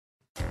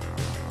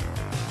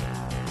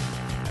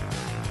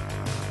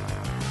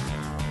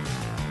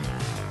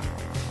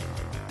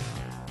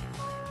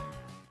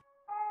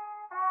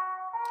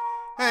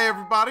Hey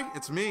everybody,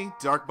 it's me,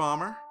 Dark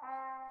Bomber.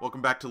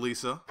 Welcome back to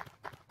Lisa.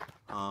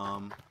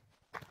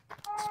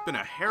 It's been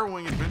a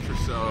harrowing adventure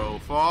so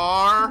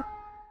far.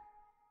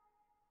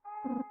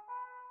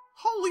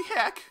 Holy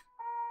heck!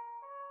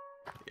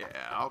 Yeah,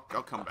 I'll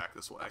come back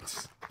this way.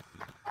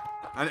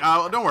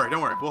 Don't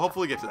worry. We'll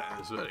hopefully get to that in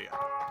this video.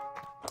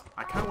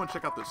 I kind of want to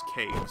check out those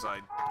caves I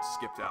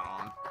skipped out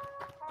on,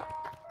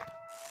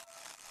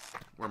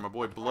 where my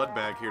boy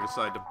Bloodbag here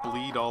decided to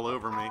bleed all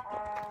over me.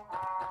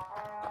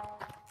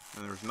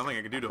 And there was nothing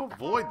I could do to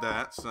avoid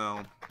that,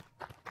 so,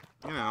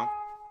 you know.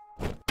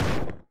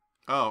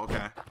 Oh,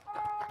 okay.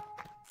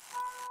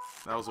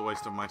 That was a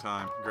waste of my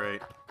time.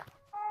 Great.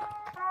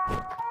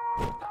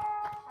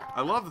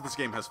 I love that this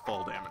game has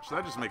fall damage.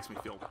 That just makes me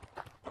feel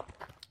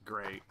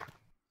great.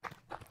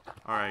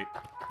 Alright.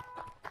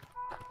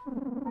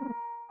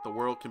 The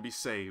world can be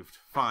saved.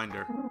 Find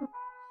her.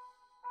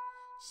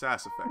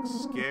 Sass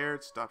effects.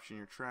 Scared, stops you in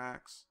your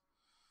tracks.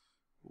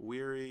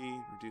 Weary,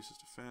 reduces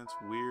defense.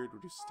 Weird,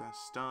 reduces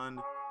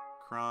stun.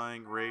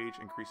 Crying, rage,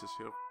 increases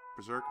heal.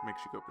 Berserk,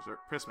 makes you go berserk.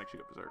 Piss makes you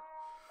go berserk.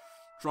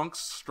 Drunk,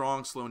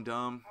 strong, slow, and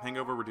dumb.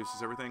 Hangover,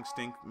 reduces everything.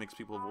 Stink, makes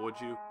people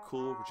avoid you.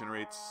 Cool,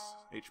 regenerates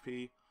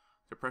HP.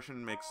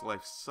 Depression, makes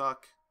life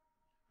suck.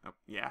 Oh,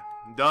 yeah,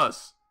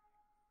 does.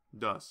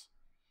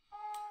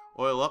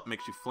 Oil up,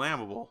 makes you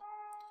flammable.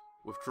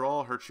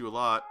 Withdrawal, hurts you a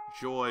lot.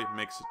 Joy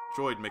makes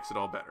it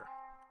all better.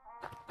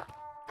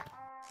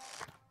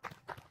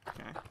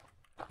 Okay.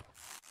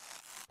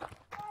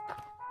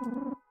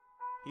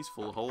 He's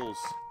full of holes.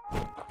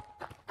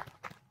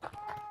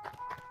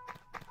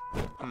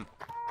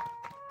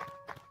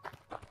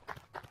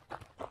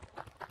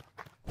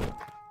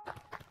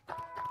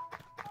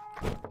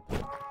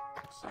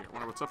 See, I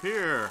wonder what's up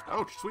here.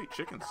 Oh, sweet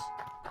chickens.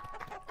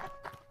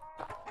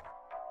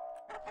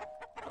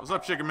 What's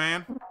up, chicken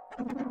man?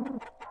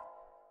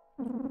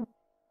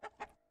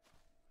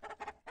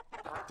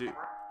 Dude.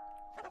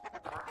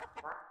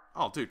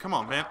 Oh, dude, come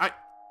on, man. I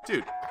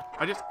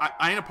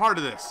ain't a part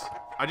of this.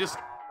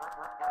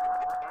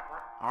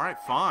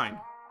 Alright,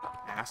 fine.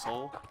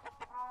 Asshole.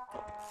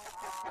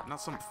 I'm not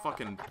some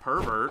fucking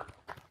pervert.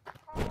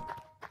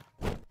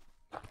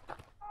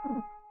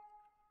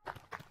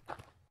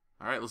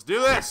 Alright, let's do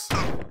this!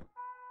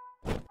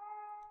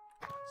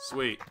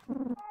 Sweet.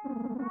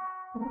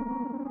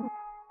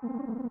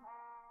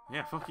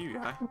 Yeah, fuck you,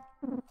 guy.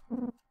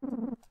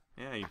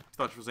 Yeah, you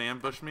thought you was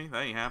ambushing me?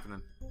 That ain't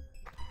happening.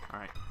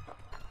 Alright.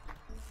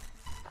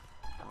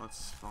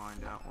 Let's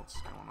find out what's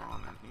going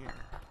on in here.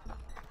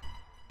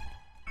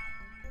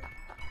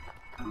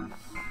 Okay.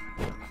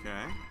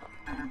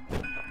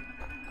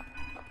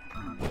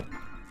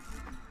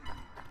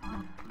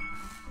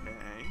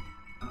 Okay.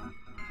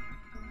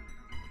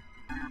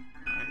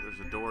 Alright, there's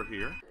a door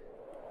here.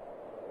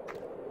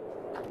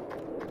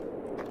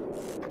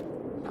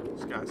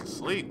 This guy's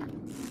asleep.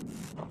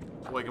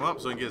 Let's wake him up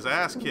so he can get his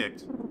ass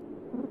kicked.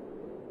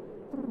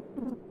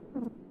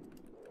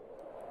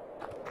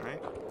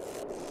 Alright.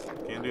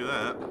 Can't do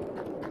that.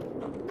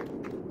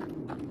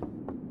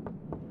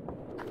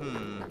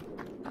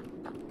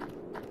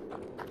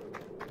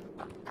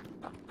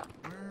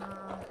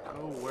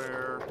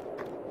 Where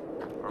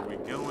are we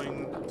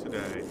going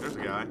today? There's a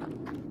guy.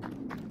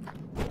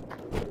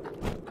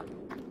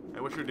 Hey,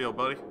 what's your deal,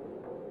 buddy?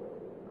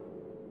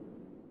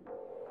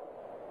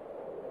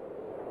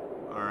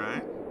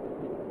 Alright.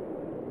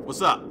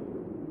 What's up?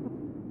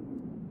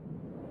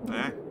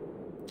 Hey.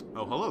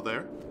 Oh, hello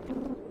there.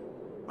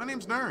 My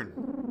name's Nern.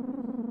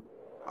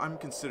 I'm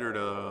considered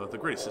the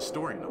greatest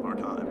historian of our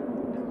time.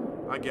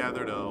 I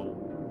gathered a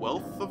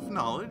wealth of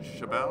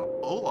knowledge about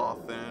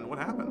Olaf and what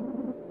happened.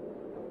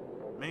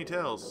 Many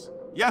tales.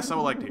 Yes, I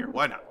would like to hear.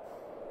 Why not?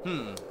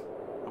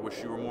 I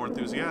wish you were more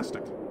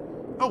enthusiastic.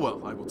 Oh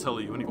well, I will tell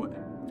you anyway.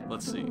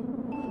 Let's see.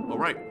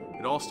 Alright,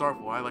 it all started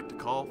with what I like to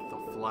call the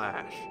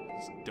Flash.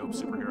 He's a dope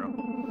superhero.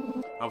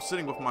 I was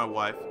sitting with my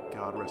wife,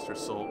 God rest her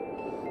soul,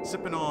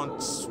 sipping on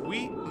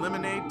sweet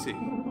lemonade tea.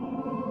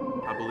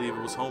 I believe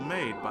it was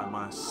homemade by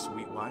my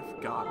sweet wife,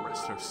 God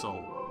rest her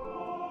soul.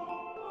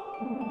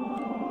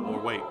 Or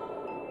wait,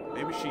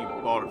 maybe she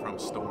bought it from a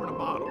store in a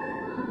bottle.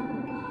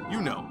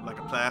 You know, like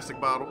a plastic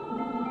bottle.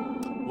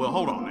 Well,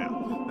 hold on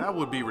now. That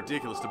would be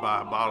ridiculous to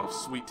buy a bottle of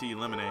sweet tea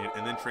lemonade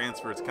and then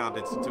transfer its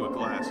contents into a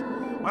glass.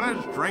 Why not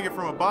just drink it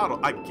from a bottle?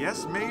 I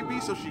guess maybe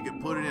so she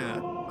could put it in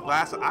a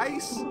glass of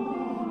ice?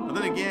 But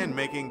then again,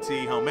 making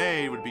tea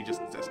homemade would be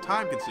just as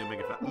time-consuming,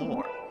 if not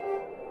more.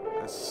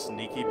 That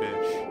sneaky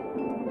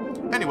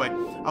bitch. Anyway,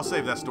 I'll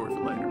save that story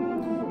for later.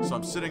 So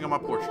I'm sitting on my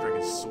porch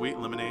drinking sweet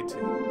lemonade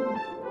tea.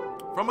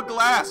 From a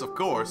glass, of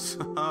course.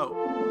 Oh.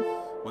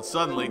 When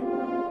suddenly,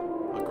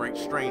 a great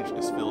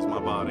strangeness fills my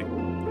body.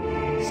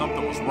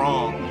 Something was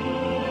wrong.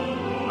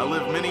 I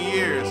lived many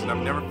years and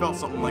I've never felt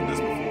something like this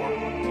before.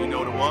 Do you know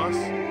what it was?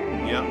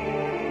 Yep.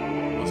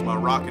 It was my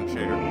rocking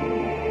chair.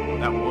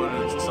 That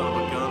wooden son of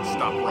a gun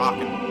stopped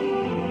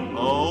rocking.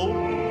 Oh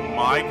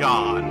my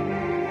god.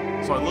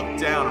 So I looked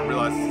down and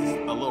realized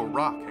a little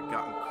rock had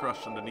gotten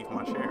crushed underneath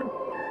my chair.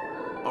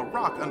 A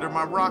rock under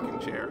my rocking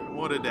chair.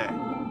 What a day.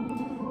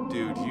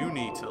 Dude, you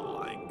need to,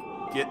 like,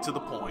 get to the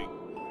point.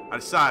 I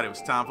decided it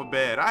was time for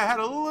bed. I had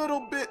a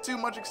little bit too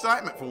much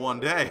excitement for one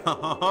day.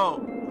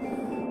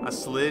 I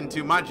slid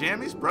into my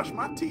jammies, brushed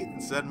my teeth,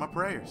 and said my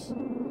prayers.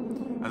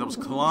 As I was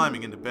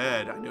climbing into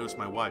bed, I noticed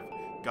my wife,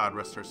 God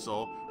rest her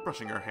soul,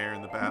 brushing her hair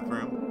in the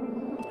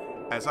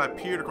bathroom. As I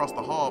peered across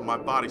the hall, my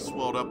body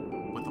swelled up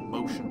with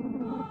emotion.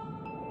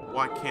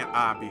 Why can't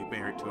I be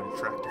married to an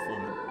attractive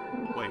woman?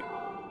 Wait,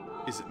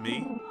 is it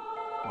me?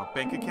 My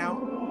bank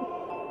account?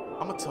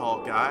 I'm a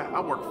tall guy. I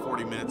work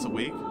 40 minutes a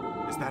week.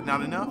 Is that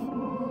not enough?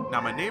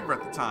 Now, my neighbor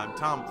at the time,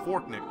 Tom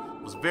Forknick,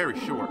 was very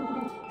short.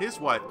 His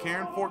wife,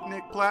 Karen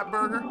Forknick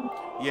Plattberger?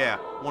 Yeah,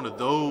 one of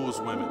those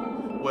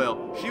women.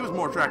 Well, she was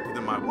more attractive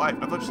than my wife.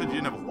 I thought you said you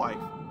didn't have a wife.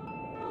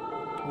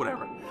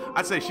 Whatever.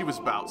 I'd say she was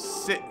about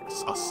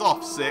 6, a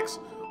soft 6,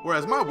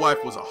 whereas my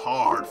wife was a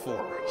hard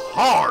 4.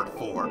 Hard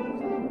 4!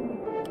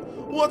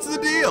 What's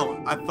the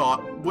deal? I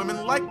thought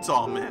women liked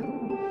tall men.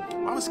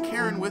 Why was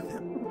Karen with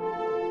him?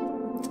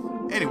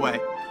 Anyway,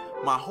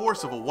 my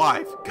horse of a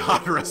wife,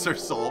 God rest her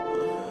soul,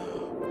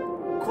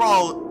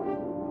 crawled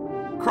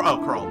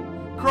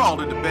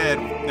into bed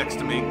next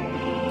to me.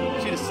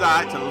 She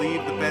decided to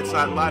leave the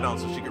bedside light on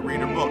so she could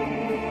read her book.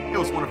 It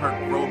was one of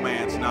her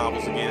romance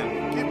novels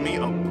again. Give me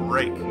a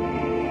break.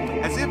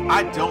 As if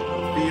I don't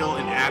feel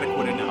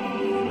inadequate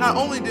enough. Not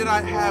only did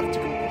I have to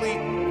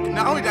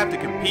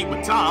compete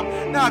with Tom,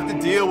 now I have to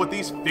deal with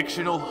these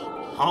fictional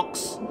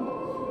hunks.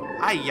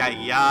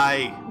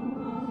 Ay.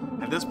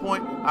 At this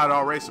point, I'd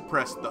already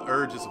suppressed the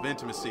urges of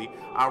intimacy.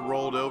 I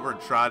rolled over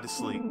and tried to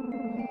sleep.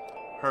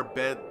 Her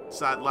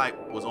bedside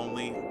light was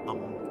only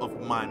of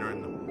minor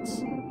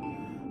annoyance.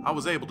 I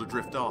was able to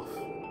drift off.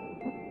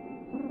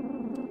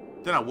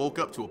 Then I woke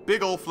up to a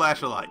big old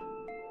flash of light.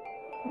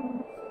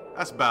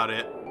 That's about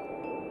it.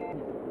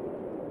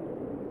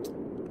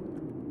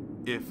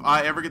 If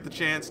I ever get the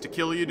chance to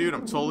kill you, dude,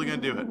 I'm totally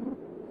gonna do it.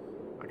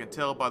 I can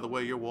tell by the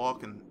way you're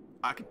walking.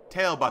 I can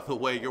tell by the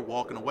way you're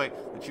walking away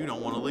that you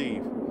don't want to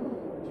leave.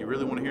 If you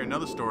really want to hear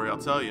another story, I'll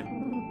tell you.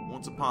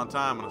 Once upon a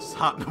time on a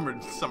hot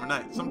summer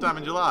night, sometime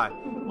in July.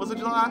 Was it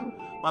July?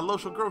 My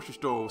local grocery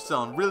store was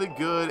selling really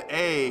good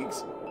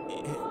eggs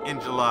in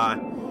July.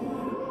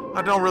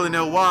 I don't really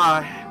know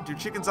why. Do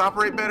chickens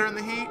operate better in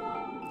the heat?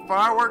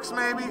 Fireworks,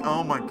 maybe?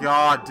 Oh my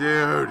god,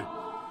 dude.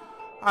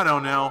 I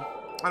don't know.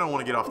 I don't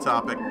want to get off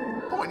topic.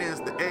 Point is,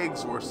 the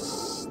eggs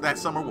that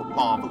summer were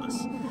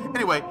marvelous.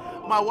 Anyway,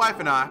 my wife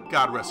and I,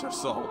 God rest her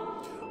soul,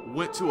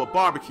 went to a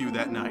barbecue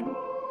that night.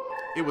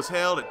 It was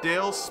held at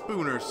Dale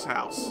Spooner's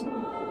house.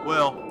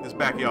 Well, his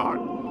backyard.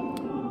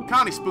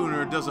 Connie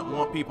Spooner doesn't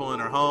want people in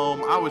her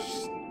home. I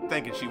was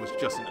thinking she was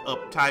just an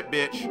uptight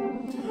bitch.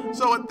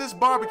 So at this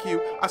barbecue,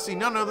 I see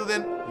none other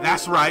than,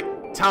 that's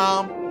right,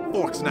 Tom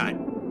Forksnight.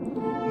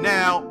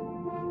 Now,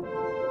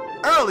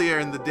 earlier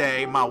in the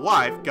day, my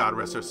wife, God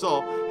rest her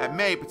soul, had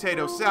made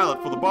potato salad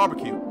for the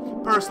barbecue.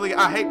 Personally,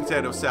 I hate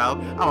potato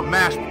salad. I'm a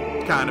mashed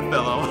kind of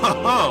fellow.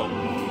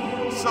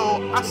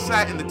 So I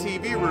sat in the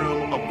TV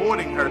room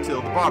avoiding her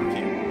till the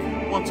barbecue.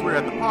 Once we were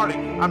at the party,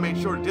 I made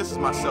sure to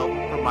distance myself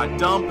from my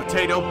dumb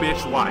potato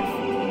bitch wife.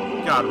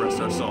 God rest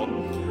her soul.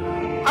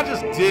 I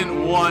just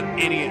didn't want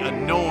any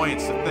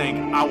annoyance to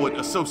think I would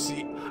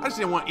associate. I just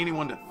didn't want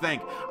anyone to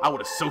think I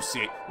would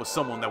associate with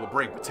someone that would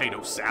bring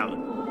potato salad.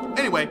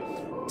 Anyway,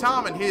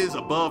 Tom and his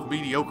above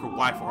mediocre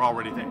wife were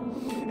already there.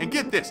 And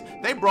get this,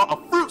 they brought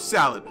a fruit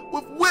salad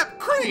with whipped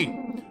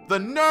cream. The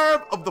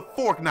nerve of the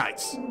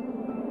Forknights.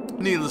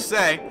 Needless to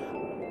say,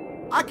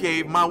 I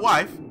gave my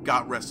wife,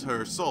 God rest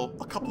her soul,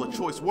 a couple of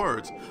choice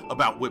words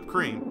about whipped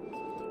cream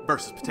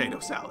versus potato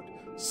salad.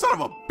 Son of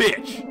a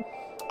bitch!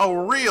 A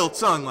real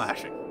tongue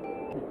lashing.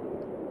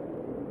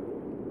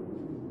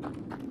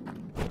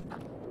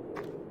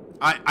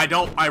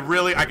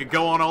 I could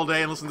go on all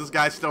day and listen to this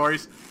guy's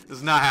stories. This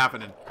is not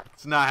happening.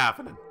 It's not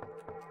happening.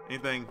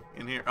 Anything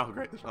in here? Oh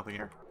great, there's nothing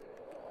here.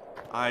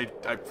 I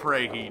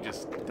pray he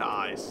just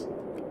dies.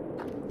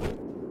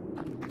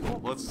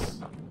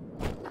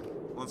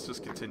 Let's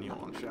just continue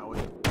on, shall we?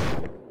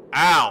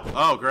 Ow!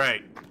 Oh,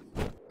 great.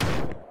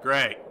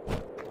 Great.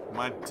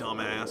 My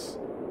dumbass.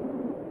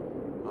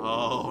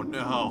 Oh,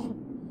 no.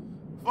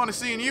 Funny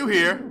seeing you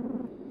here.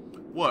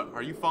 What,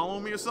 are you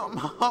following me or something?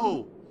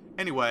 Oh.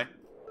 Anyway.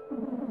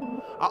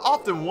 I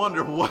often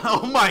wonder what...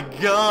 Oh, my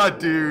God,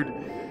 dude.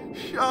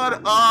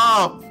 Shut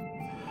up.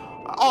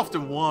 I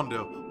often wonder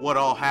what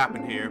all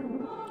happened here.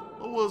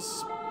 What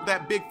was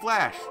that big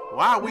flash?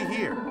 Why are we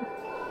here?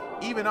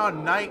 Even our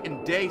night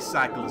and day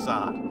cycle is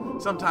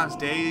odd. Sometimes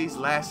days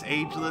last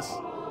ageless.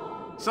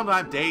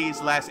 Sometimes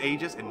days last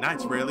ages and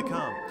nights rarely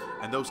come.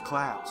 And those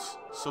clouds,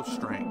 so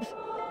strange.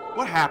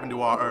 What happened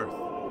to our Earth?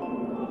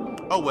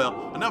 Oh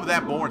well, enough of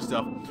that boring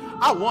stuff.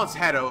 I once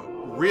had a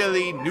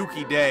really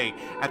nookie day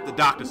at the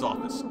doctor's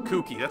office.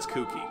 Kooky, that's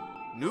kooky.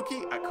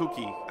 Nookie?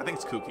 Kooky. I think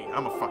it's kooky.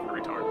 I'm a fucking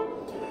retard.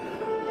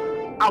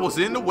 I was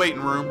in the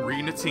waiting room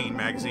reading a teen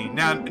magazine.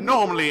 Now,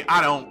 normally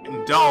I don't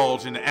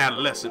indulge in the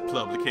adolescent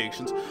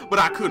publications, but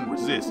I couldn't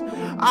resist.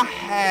 I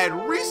had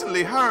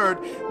recently heard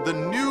the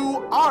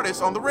new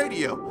artist on the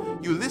radio,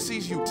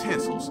 Ulysses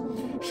Utensils.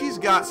 She's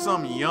got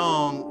some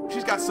young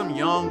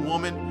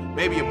woman,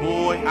 maybe a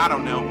boy, I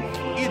don't know.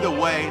 Either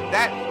way,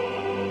 that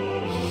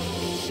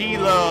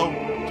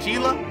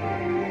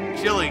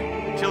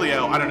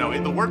Chilio, I don't know.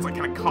 The words like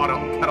kind of cut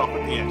off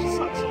at the edge. It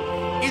sucks.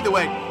 Either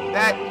way,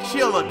 that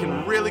Chilla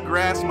can really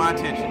grasp my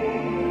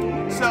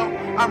attention. So,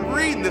 I'm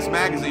reading this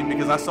magazine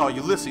because I saw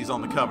Ulysses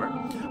on the cover.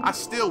 I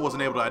still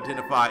wasn't able to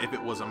identify if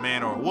it was a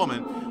man or a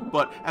woman,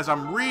 but as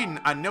I'm reading,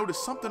 I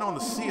noticed something on the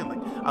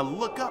ceiling. I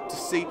look up to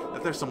see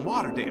that there's some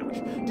water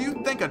damage. Do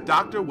you think a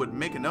doctor would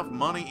make enough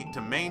money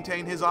to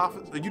maintain his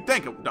office? You'd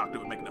think a doctor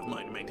would make enough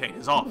money to maintain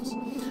his office.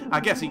 I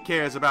guess he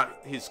cares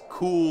about his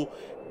cool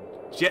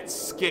jet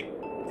skis?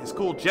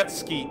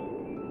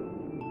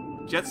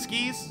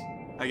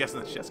 I guess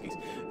that's jet skis.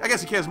 I guess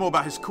he cares more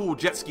about his cool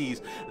jet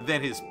skis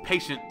than his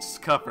patient's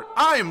comfort.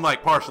 I am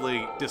like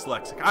partially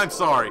dyslexic. I'm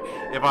sorry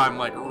if I'm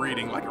like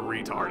reading like a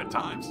retard at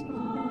times.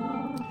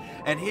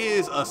 And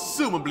his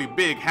assumably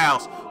big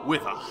house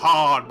with a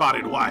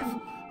hard-bodied wife.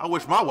 I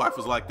wish my wife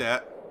was like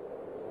that.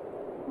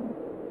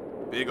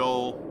 Big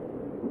old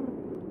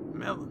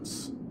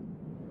melons.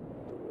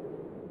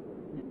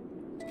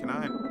 Can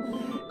I?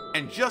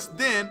 And just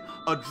then,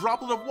 a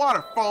droplet of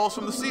water falls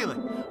from the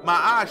ceiling. My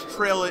eyes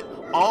trail it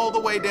all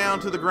the way down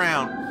to the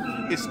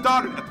ground. It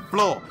started at the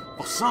floor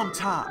for some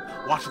time,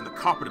 watching the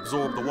carpet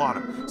absorb the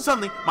water.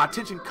 Suddenly, my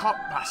attention caught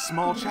by a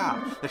small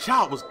child. The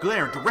child was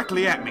glaring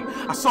directly at me.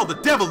 I saw the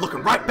devil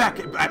looking right back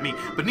at me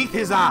beneath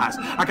his eyes.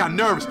 I got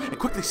nervous and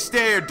quickly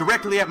stared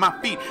directly at my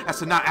feet as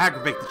to not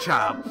aggravate the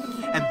child.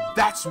 And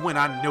that's when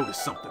I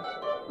noticed something.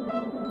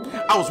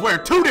 I was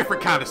wearing two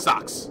different kind of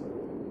socks.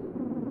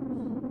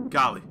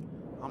 Golly,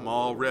 I'm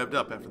all revved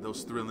up after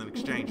those thrilling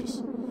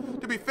exchanges.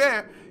 To be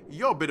fair,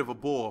 you're a bit of a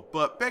bore,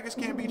 but beggars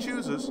can't be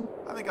choosers.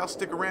 I think I'll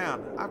stick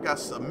around. I've got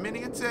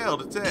many a tale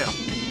to tell.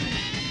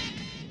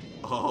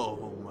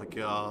 Oh my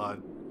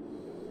god.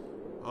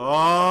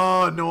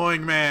 Oh,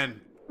 annoying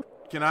man.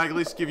 Can I at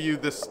least give you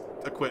this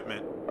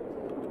equipment?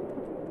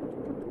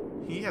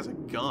 He has a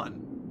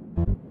gun.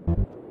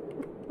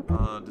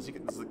 Does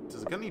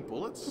the gun need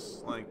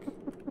bullets? Like,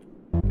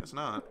 guess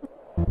not.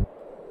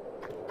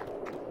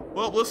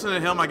 Well, listen to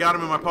him. I got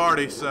him in my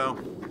party, so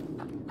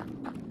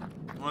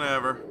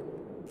whatever.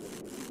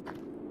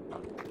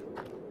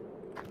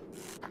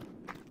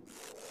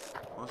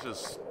 Let's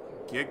just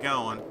get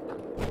going.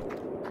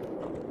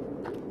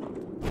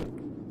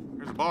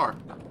 Here's a bar.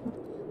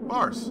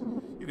 Bars.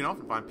 You can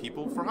often find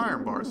people for hire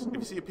in bars. If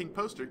you see a pink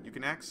poster, you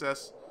can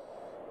access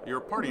your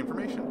party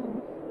information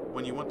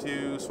when you want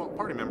to swap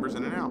party members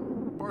in and out.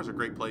 Bars are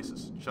great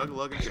places.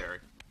 Chug-a-lug and cherry.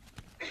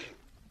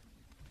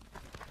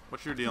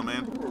 What's your deal,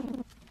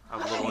 man? I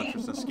have a little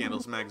interest in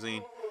Scandalous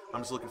magazine.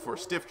 I'm just looking for a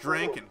stiff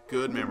drink and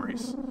good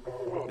memories.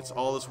 It's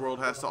all this world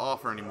has to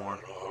offer anymore.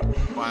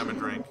 Buy him a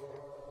drink.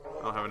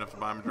 I don't have enough to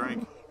buy him a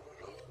drink.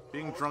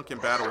 Being drunk in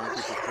battle will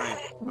increase your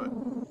strength,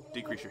 but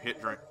decrease your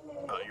hit.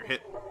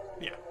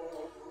 Yeah.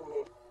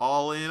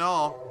 All in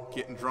all,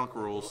 getting drunk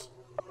rules.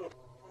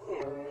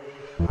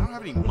 I don't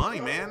have any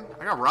money, man.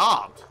 I got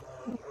robbed.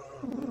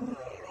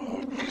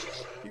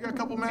 You got a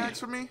couple mags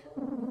for me?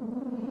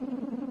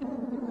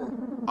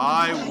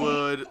 I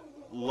would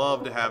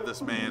love to have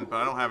this man, but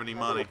I don't have any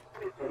money.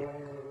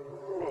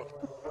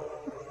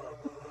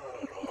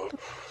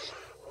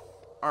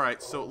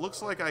 Alright, so it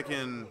looks like I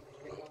can...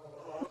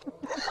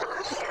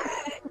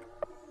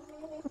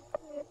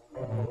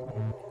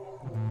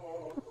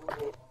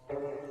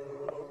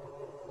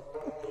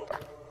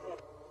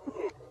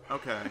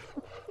 Okay.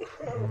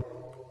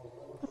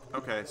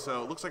 Okay,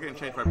 so it looks like I can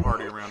change my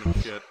party around and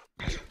shit.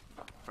 If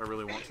I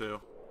really want to.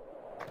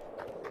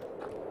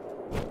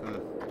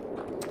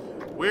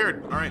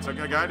 Weird. Alright, so a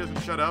guy doesn't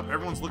shut up.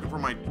 Everyone's looking for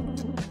my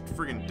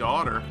friggin'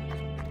 daughter.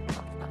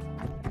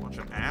 Bunch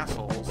of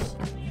assholes.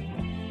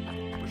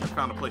 Wish I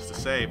found a place to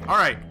save.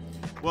 Alright.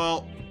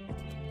 Well,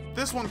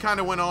 this one kind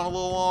of went on a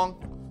little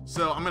long,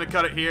 so I'm going to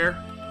cut it here.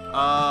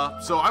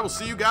 So I will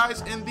see you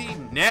guys in the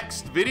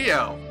next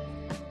video.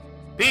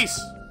 Peace!